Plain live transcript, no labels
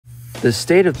The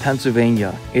state of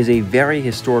Pennsylvania is a very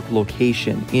historic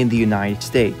location in the United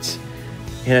States.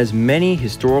 It has many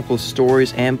historical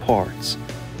stories and parts,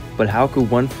 but how could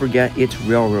one forget its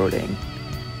railroading?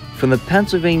 From the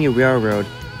Pennsylvania Railroad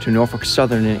to Norfolk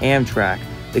Southern and Amtrak,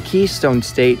 the Keystone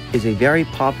State is a very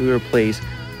popular place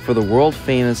for the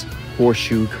world-famous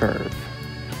Horseshoe Curve.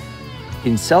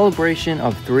 In celebration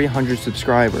of 300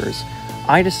 subscribers,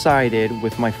 I decided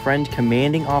with my friend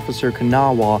Commanding Officer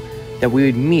Kanawa that we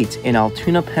would meet in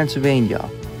Altoona, Pennsylvania.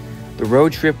 The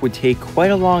road trip would take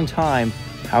quite a long time,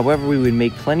 however we would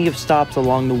make plenty of stops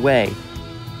along the way,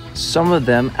 some of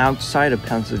them outside of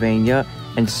Pennsylvania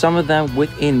and some of them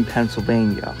within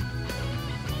Pennsylvania.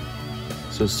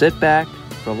 So sit back,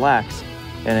 relax,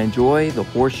 and enjoy the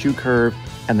Horseshoe Curve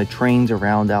and the trains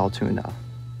around Altoona.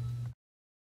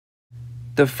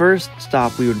 The first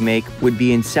stop we would make would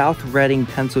be in South Reading,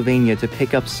 Pennsylvania to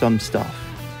pick up some stuff.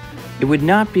 It would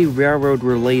not be railroad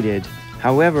related,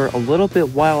 however, a little bit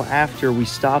while after we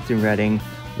stopped in Reading,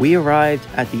 we arrived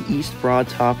at the East Broad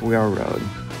Top Railroad.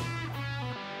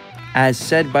 As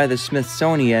said by the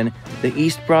Smithsonian, the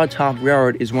East Broad Top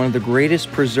Railroad is one of the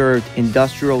greatest preserved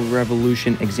Industrial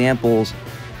Revolution examples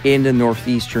in the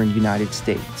northeastern United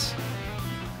States.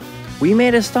 We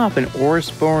made a stop in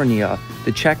Orrisbornia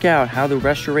to check out how the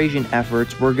restoration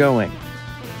efforts were going.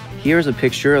 Here's a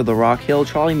picture of the Rock Hill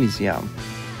Trolley Museum,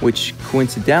 which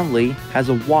coincidentally has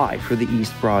a Y for the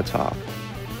East Broad Top.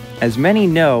 As many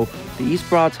know, the East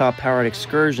Broad Top powered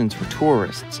excursions for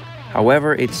tourists.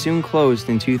 However, it soon closed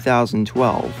in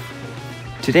 2012.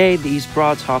 Today, the East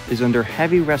Broad Top is under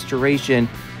heavy restoration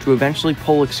to eventually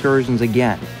pull excursions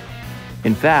again.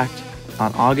 In fact,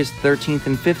 on August 13th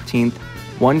and 15th,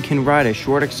 one can ride a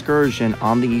short excursion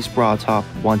on the East Broad Top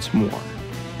once more.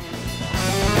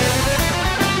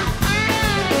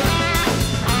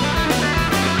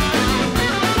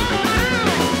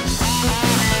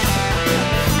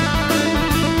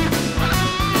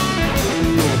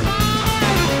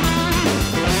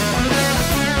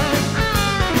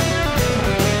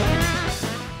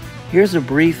 Here's a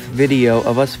brief video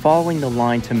of us following the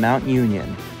line to Mount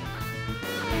Union.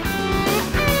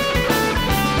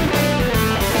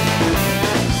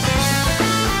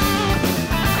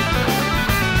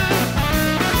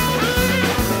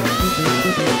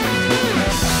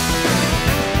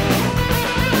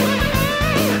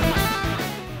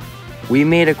 We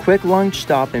made a quick lunch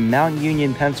stop in Mount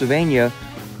Union, Pennsylvania,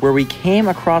 where we came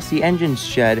across the engine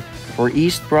shed for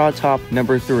East Broad Top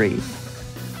number 3.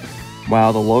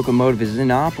 While the locomotive is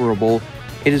inoperable,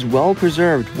 it is well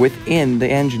preserved within the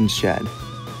engine shed.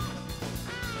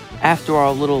 After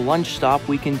our little lunch stop,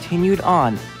 we continued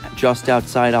on just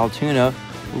outside Altoona,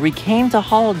 where we came to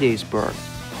Hollidaysburg,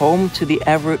 home to the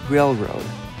Everett Railroad.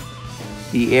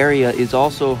 The area is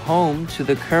also home to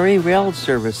the Curry Rail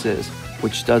Services,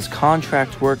 which does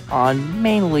contract work on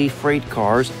mainly freight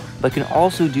cars, but can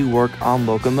also do work on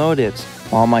locomotives.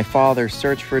 While my father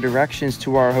searched for directions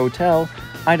to our hotel,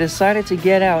 I decided to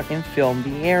get out and film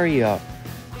the area.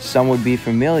 Some would be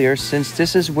familiar since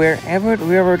this is where Everett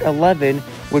Railroad 11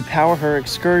 would power her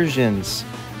excursions.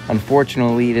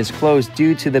 Unfortunately, it is closed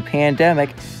due to the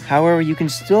pandemic, however you can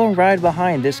still ride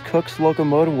behind this Cook's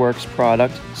Locomotive Works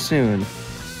product soon.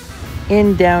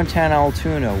 In downtown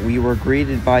Altoona, we were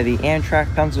greeted by the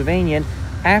Amtrak Pennsylvanian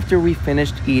after we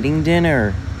finished eating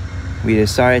dinner. We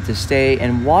decided to stay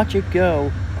and watch it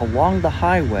go along the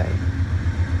highway.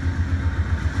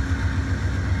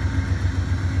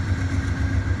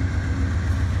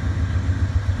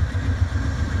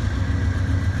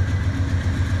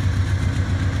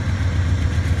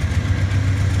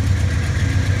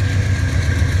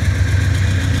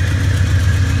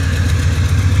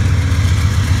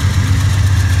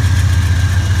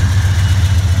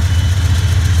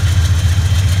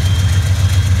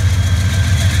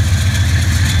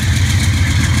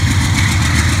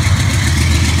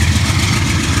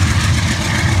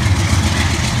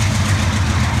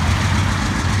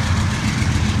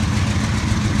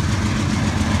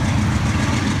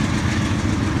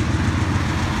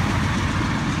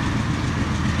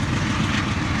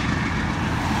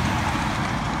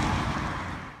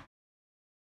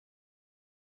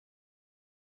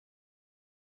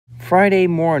 Friday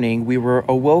morning, we were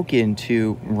awoken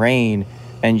to rain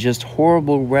and just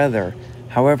horrible weather.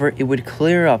 However, it would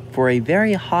clear up for a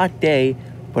very hot day,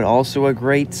 but also a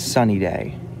great sunny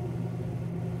day.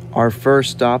 Our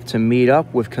first stop to meet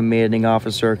up with Commanding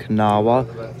Officer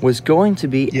Kanawa was going to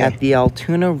be at the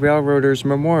Altoona Railroaders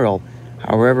Memorial.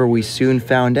 However, we soon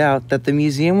found out that the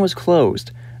museum was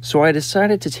closed, so I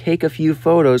decided to take a few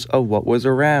photos of what was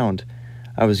around.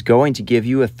 I was going to give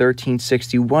you a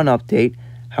 1361 update.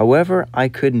 However, I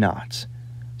could not.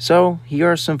 So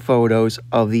here are some photos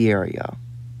of the area.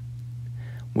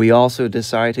 We also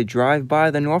decided to drive by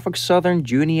the Norfolk Southern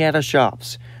Juniata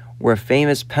shops, where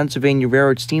famous Pennsylvania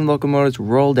Railroad steam locomotives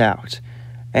rolled out,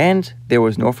 and there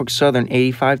was Norfolk Southern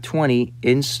 8520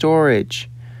 in storage.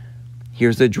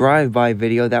 Here's the drive-by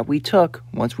video that we took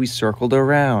once we circled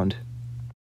around.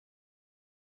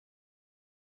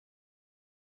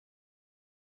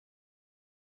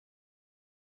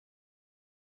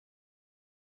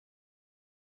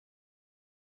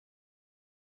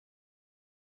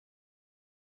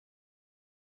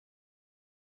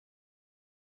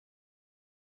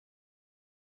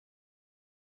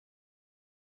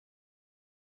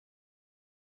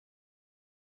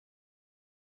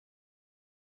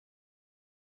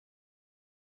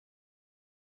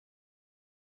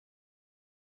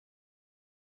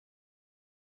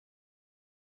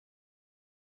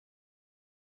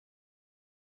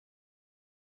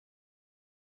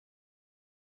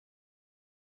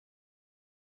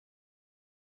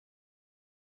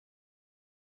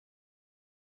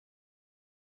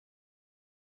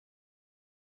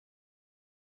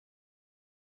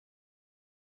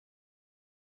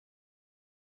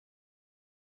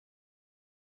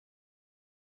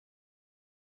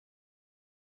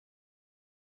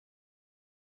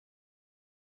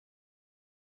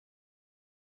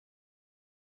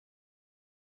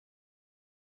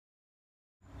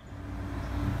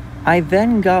 I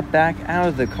then got back out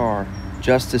of the car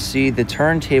just to see the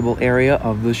turntable area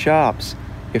of the shops.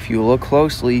 If you look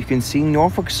closely, you can see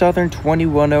Norfolk Southern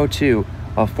 2102,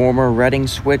 a former Reading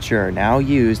switcher now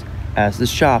used as the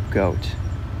shop goat.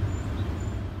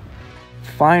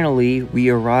 Finally, we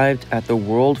arrived at the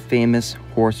world-famous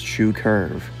Horseshoe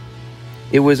Curve.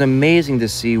 It was amazing to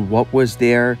see what was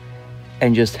there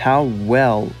and just how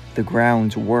well the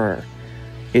grounds were.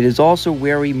 It is also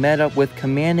where we met up with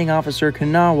Commanding Officer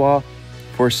Kanawa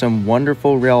for some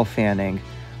wonderful rail fanning.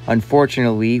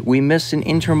 Unfortunately, we missed an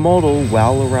intermodal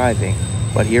while arriving,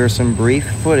 but here is some brief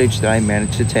footage that I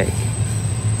managed to take.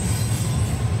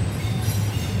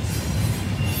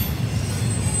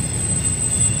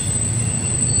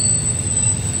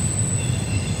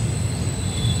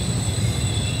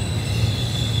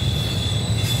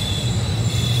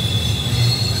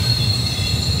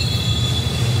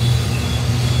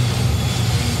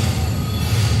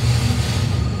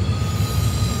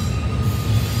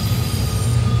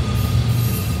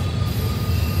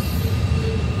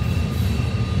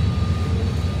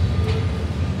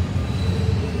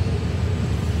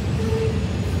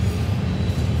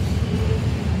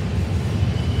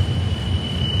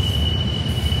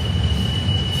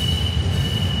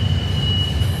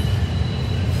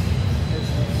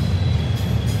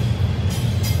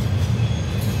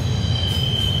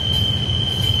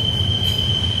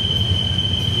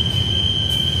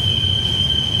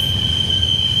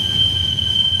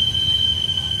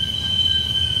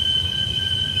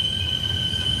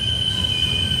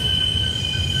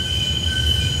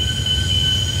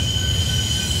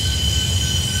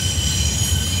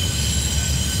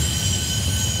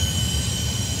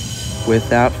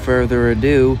 Without further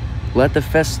ado, let the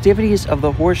festivities of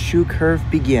the Horseshoe Curve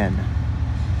begin.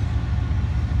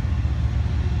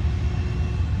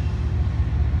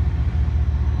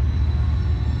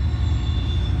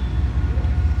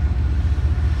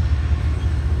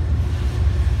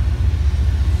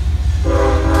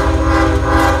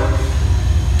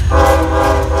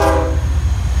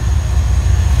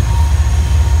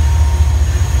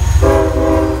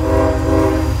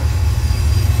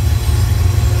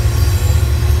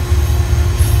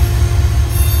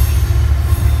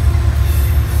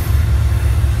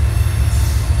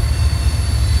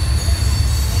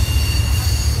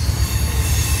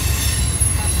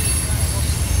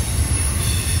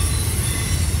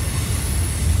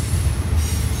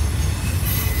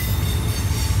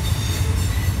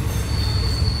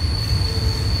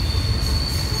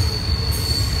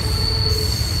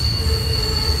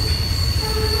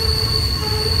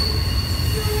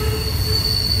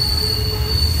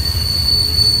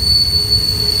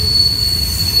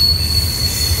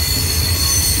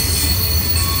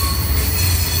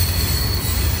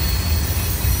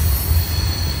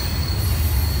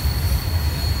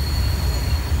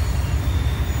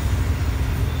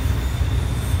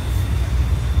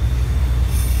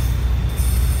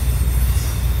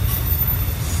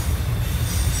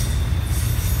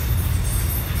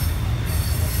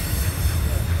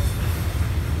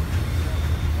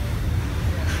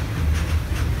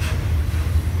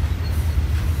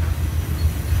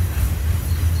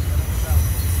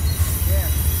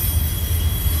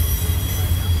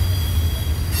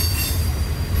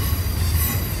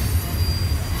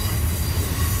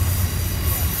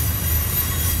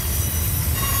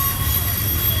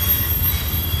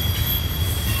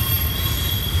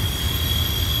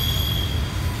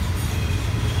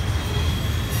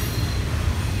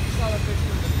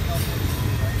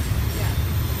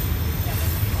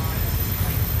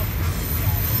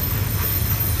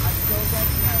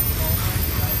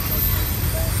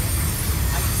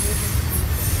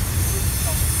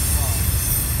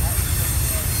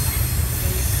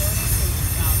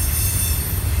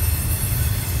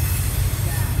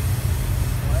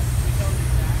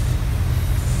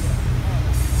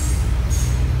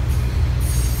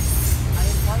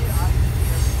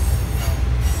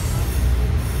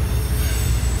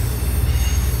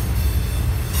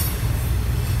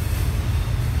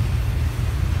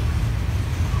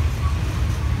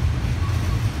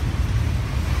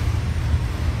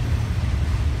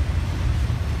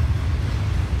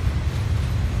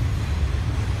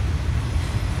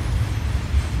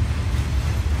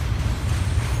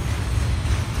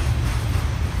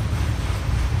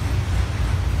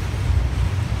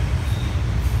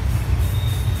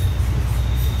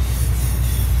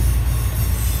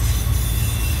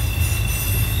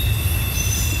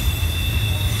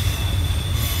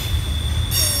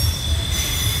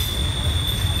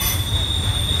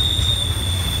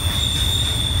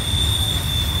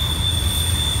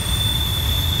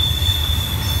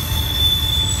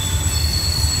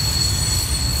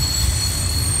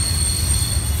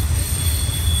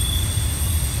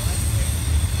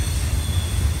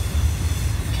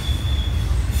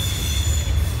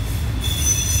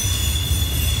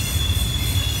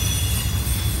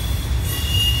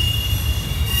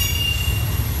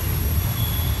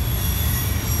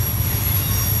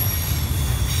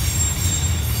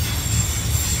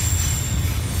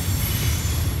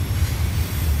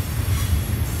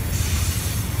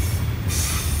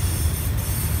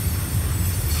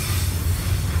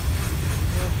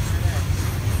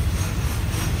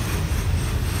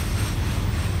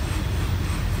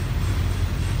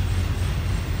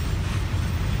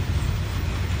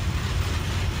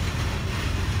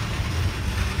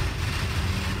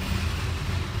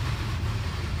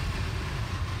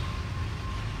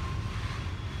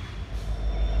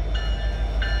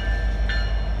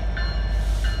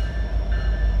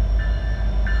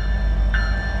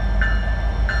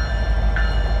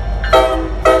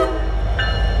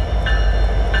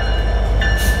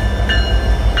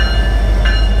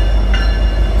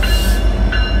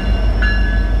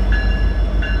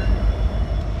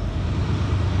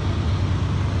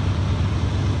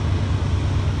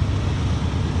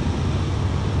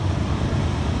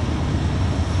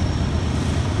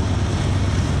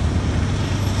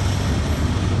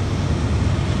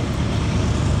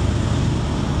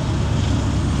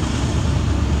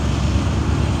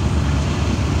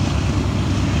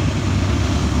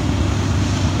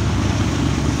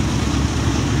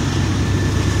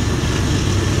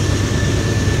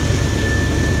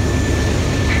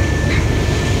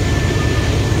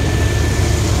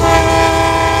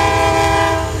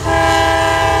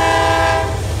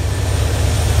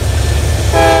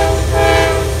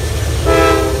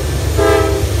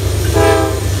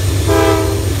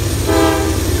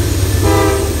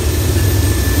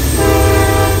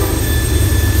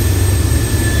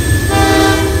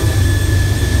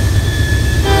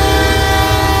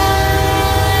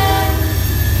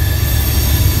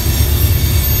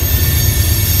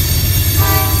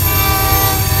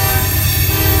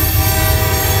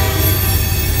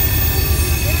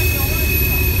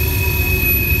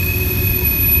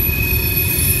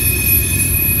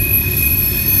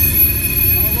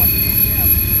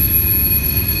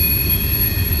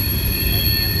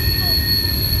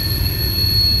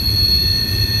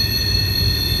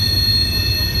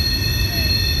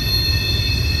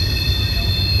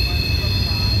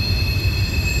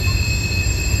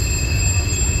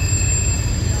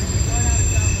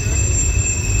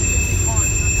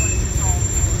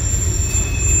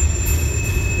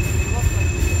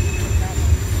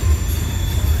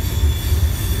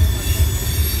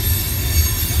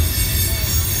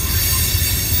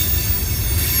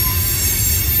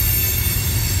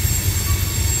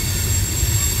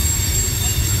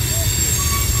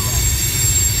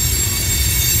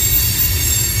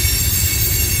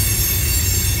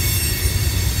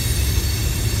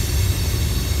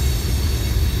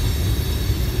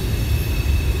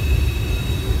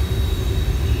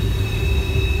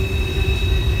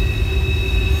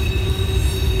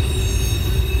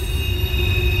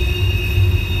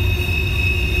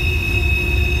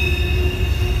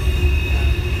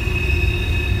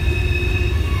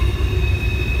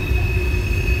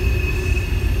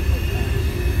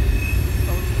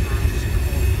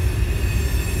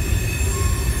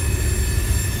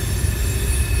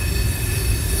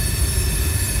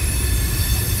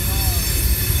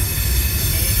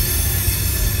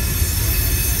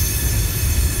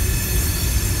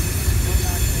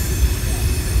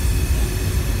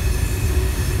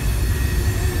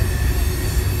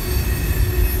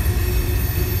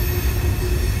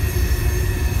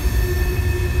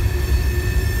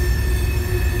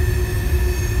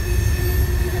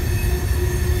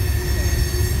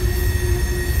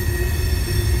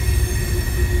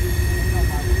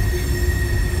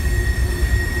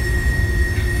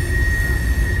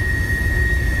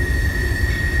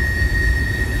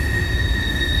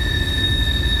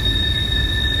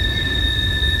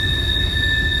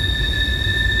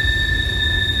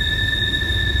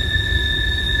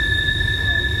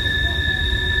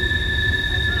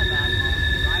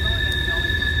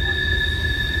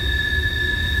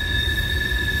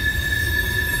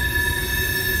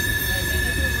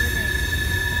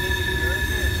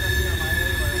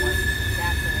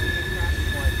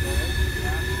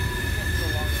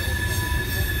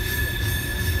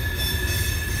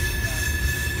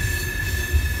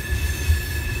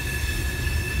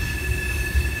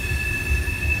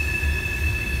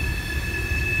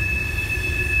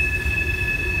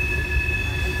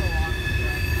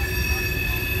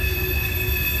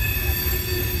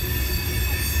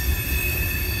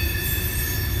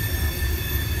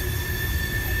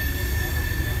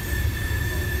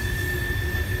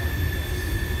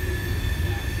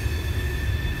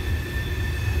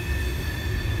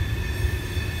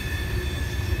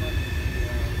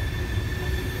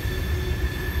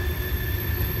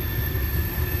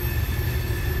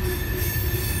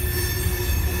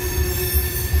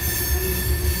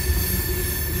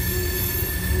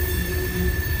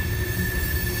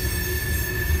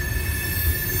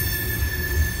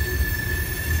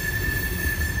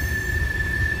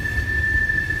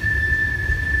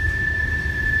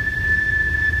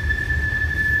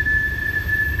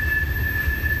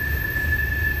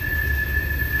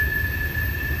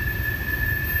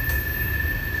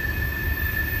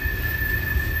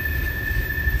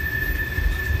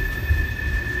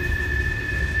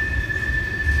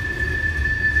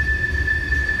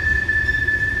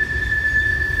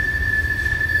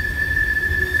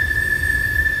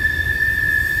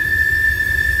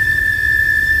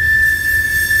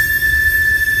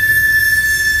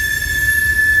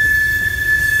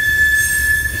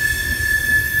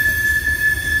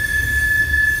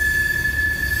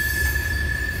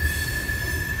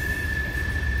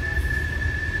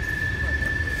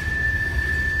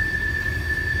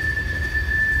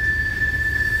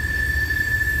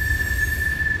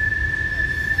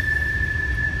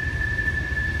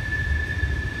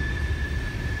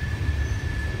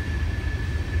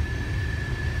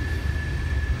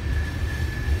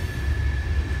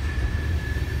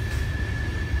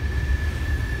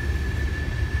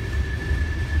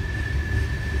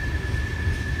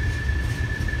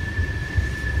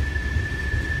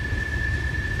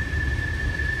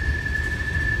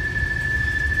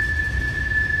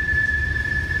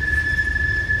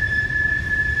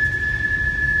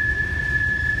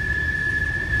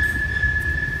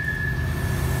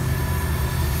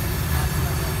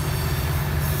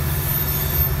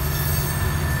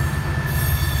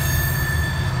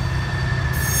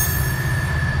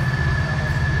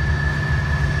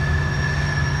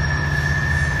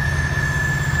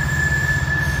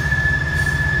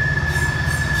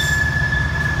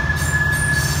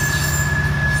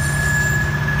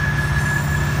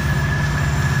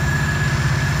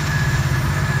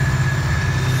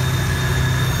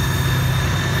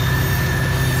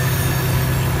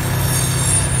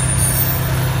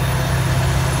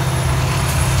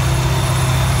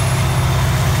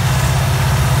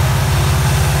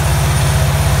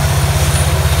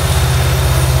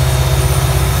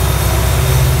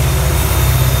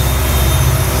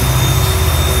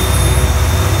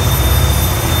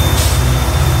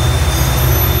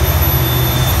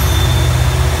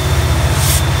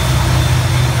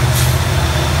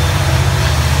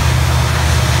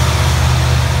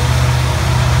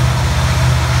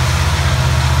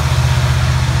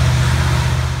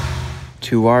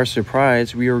 To our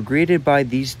surprise, we were greeted by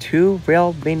these two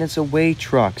rail maintenance away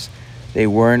trucks. They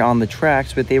weren't on the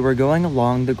tracks, but they were going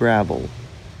along the gravel.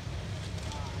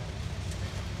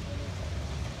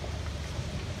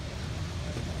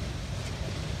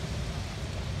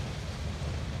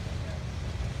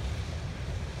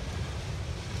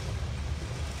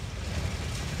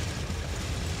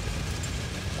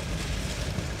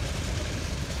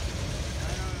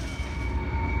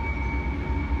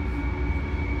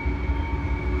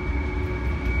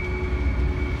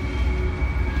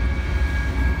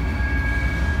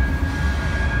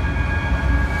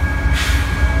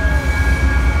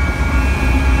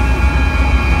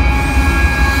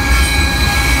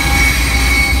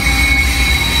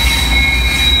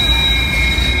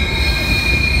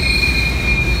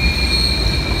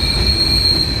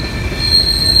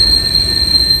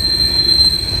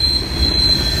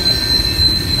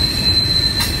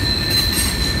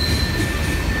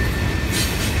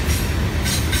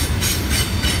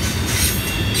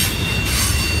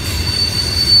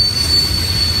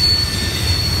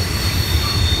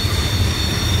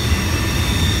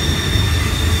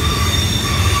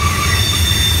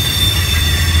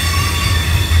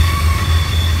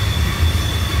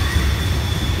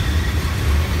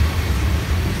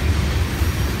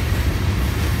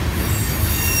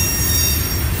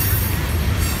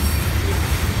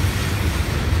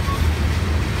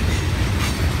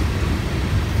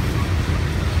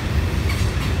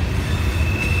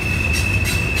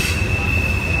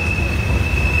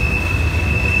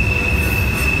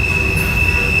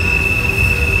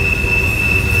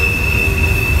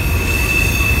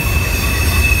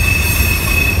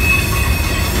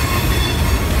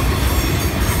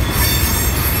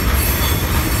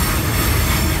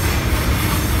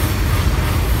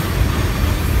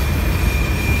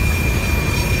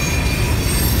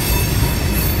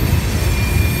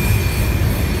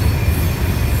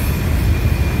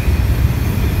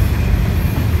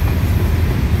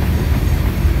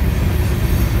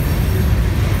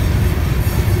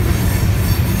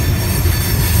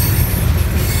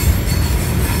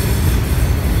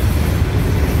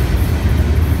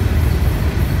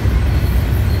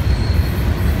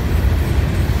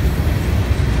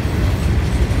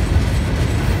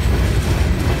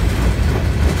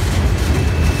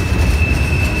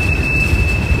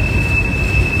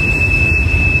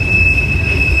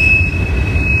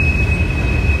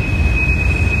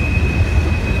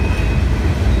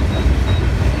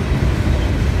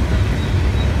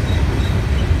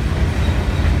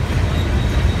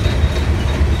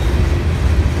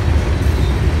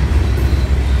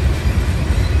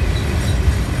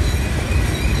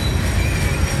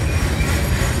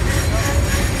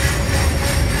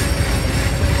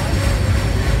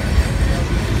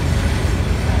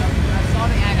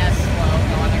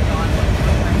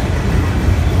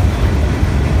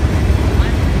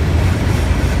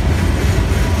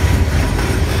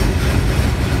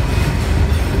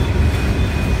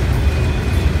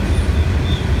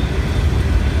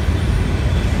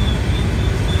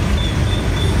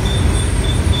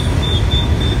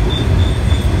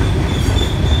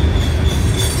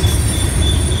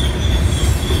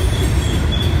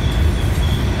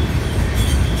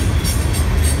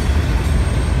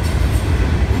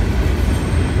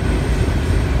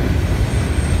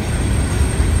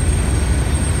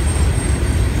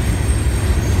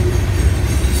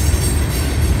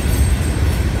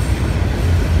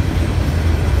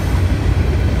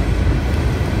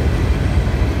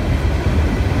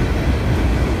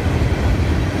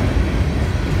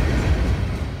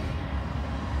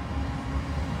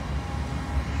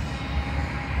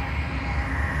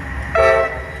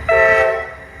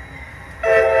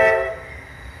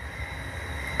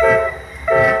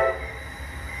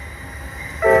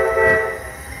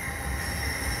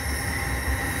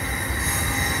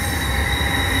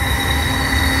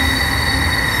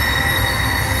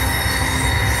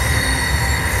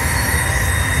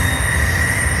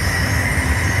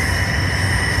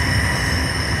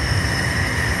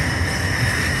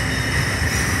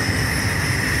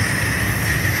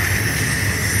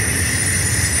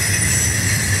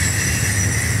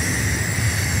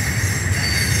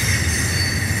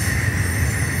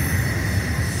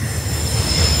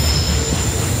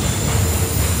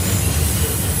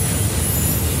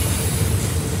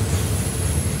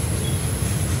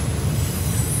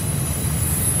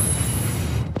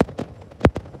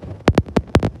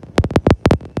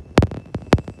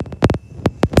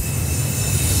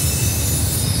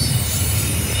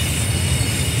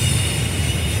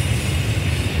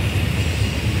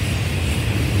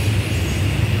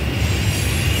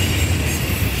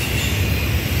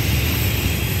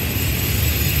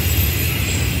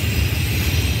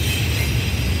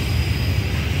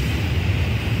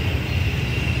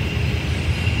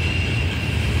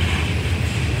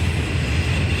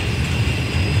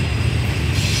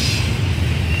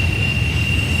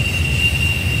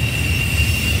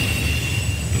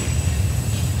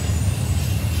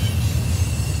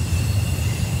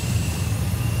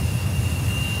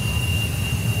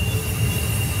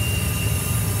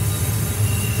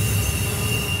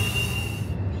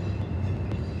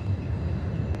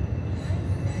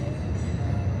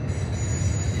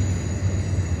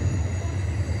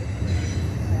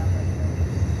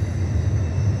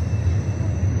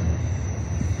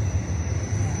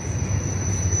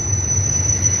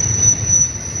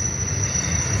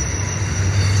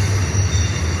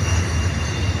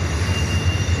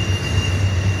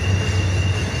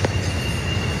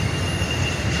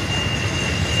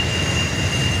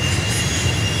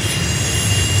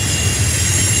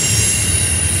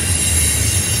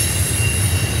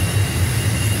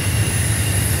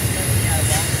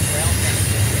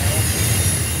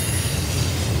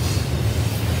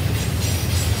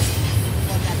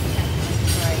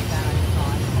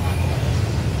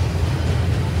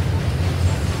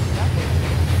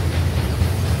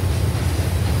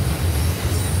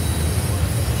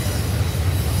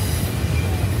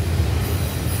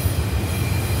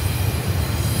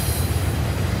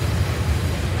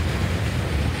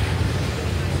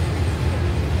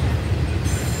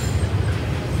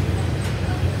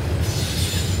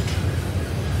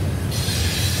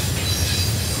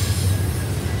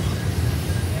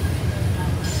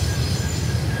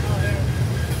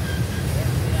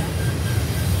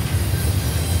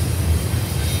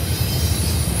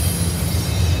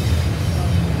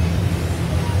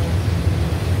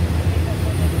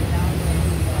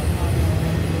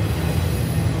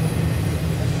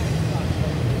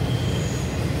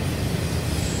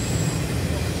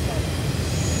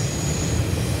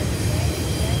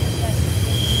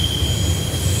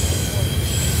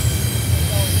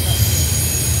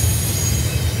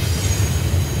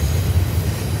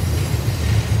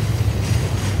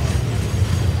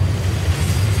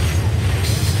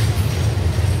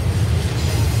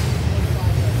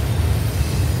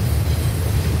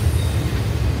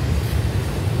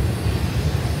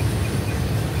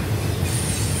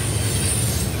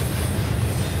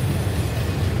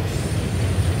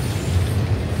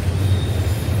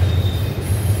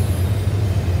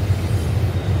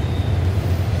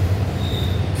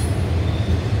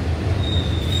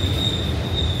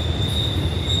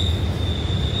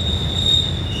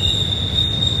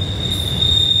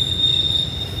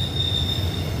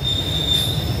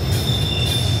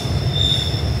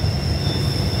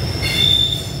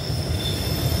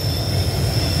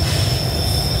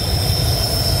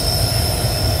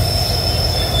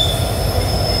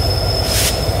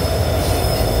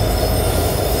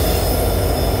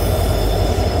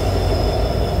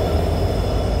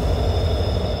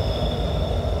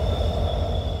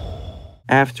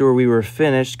 After we were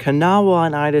finished, Kanawha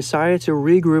and I decided to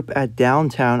regroup at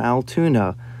downtown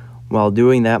Altoona. While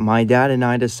doing that, my dad and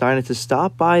I decided to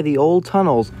stop by the old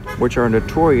tunnels, which are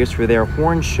notorious for their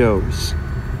horn shows.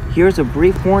 Here's a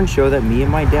brief horn show that me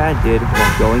and my dad did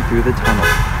while going through the tunnel.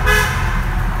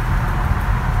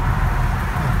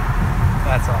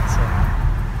 That's awesome.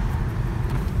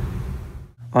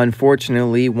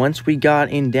 Unfortunately, once we got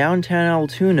in downtown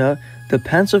Altoona, the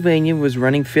Pennsylvania was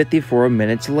running 54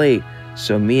 minutes late,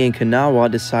 so me and Kanawha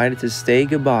decided to say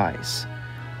goodbyes.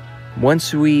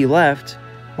 Once we left,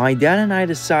 my dad and I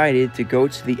decided to go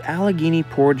to the Allegheny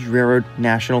Portage Railroad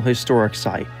National Historic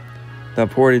Site. The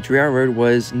Portage Railroad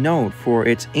was known for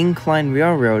its incline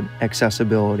railroad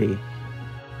accessibility.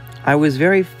 I was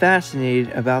very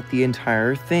fascinated about the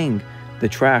entire thing. The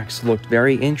tracks looked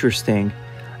very interesting.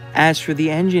 As for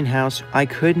the engine house, I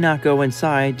could not go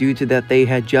inside due to that they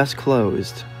had just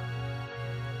closed.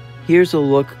 Here's a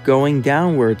look going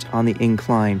downwards on the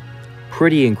incline.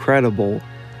 Pretty incredible.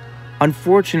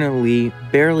 Unfortunately,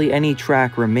 barely any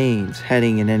track remains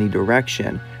heading in any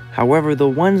direction. However, the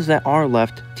ones that are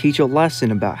left teach a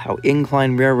lesson about how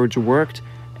incline railroads worked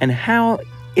and how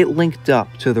it linked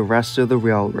up to the rest of the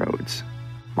railroads.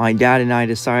 My dad and I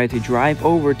decided to drive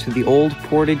over to the old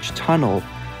Portage Tunnel,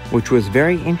 which was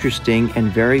very interesting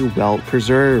and very well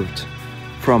preserved.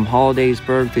 From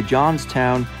Hollidaysburg to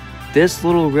Johnstown, this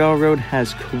little railroad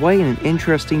has quite an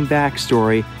interesting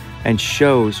backstory and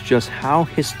shows just how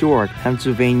historic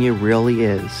Pennsylvania really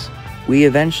is. We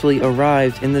eventually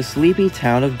arrived in the sleepy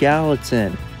town of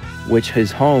Gallatin, which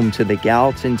is home to the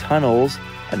Gallatin Tunnels,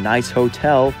 a nice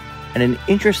hotel, and an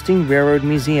interesting railroad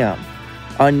museum.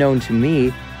 Unknown to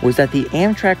me was that the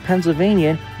Amtrak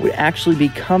Pennsylvania would actually be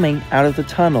coming out of the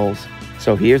tunnels.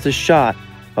 So here's a shot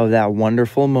of that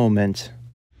wonderful moment.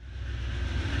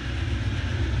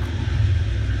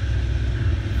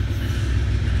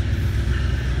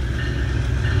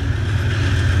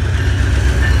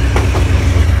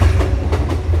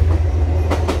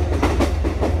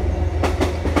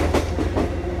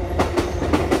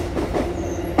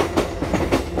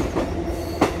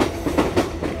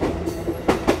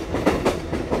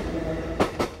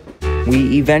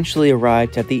 We eventually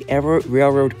arrived at the Everett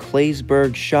Railroad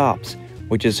Claysburg Shops,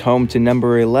 which is home to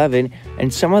number 11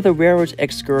 and some of the railroad's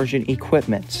excursion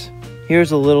equipment.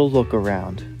 Here's a little look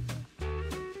around.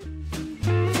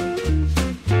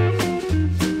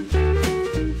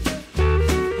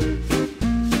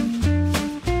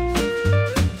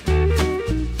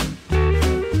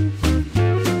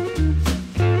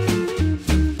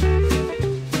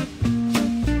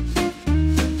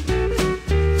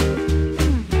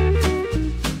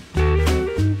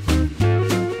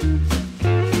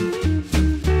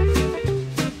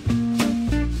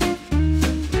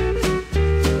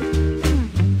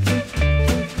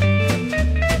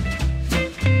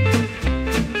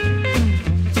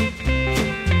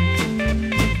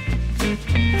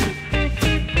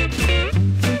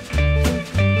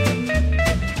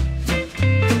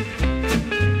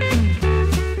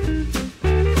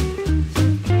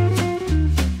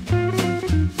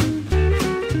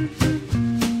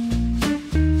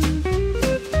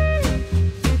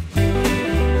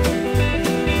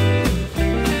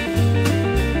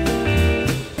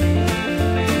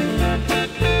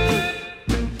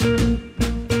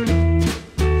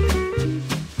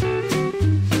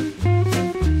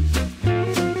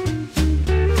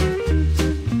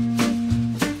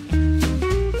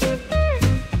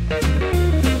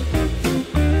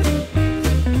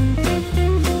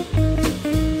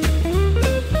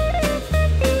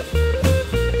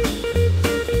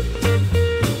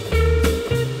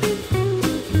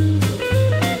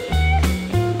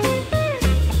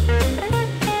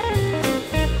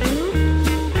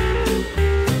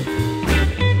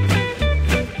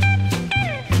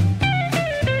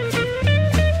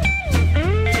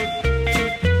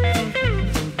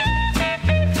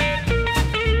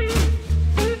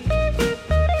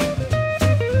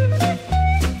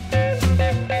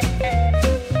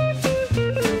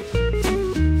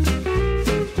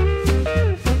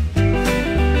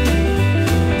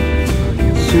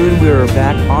 Soon we were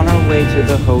back on our way to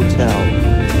the hotel.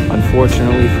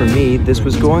 Unfortunately for me, this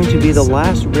was going to be the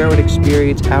last railroad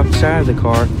experience outside of the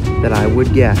car that I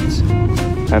would get.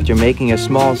 After making a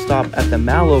small stop at the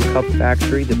Mallow Cup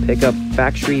factory to pick up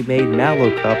factory-made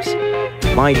Mallow Cups,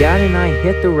 my dad and I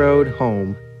hit the road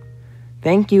home.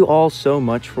 Thank you all so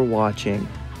much for watching.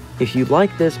 If you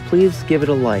like this, please give it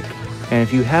a like, and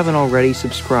if you haven't already,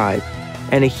 subscribe.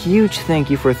 And a huge thank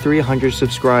you for 300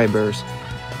 subscribers.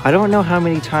 I don't know how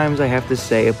many times I have to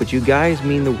say it, but you guys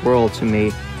mean the world to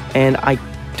me, and I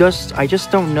I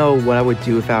just don't know what I would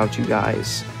do without you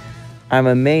guys. I'm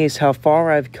amazed how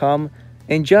far I've come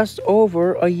in just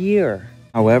over a year.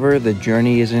 However, the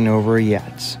journey isn't over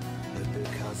yet.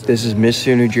 This is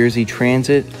Mr. New Jersey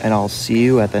Transit, and I'll see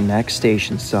you at the next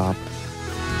station stop.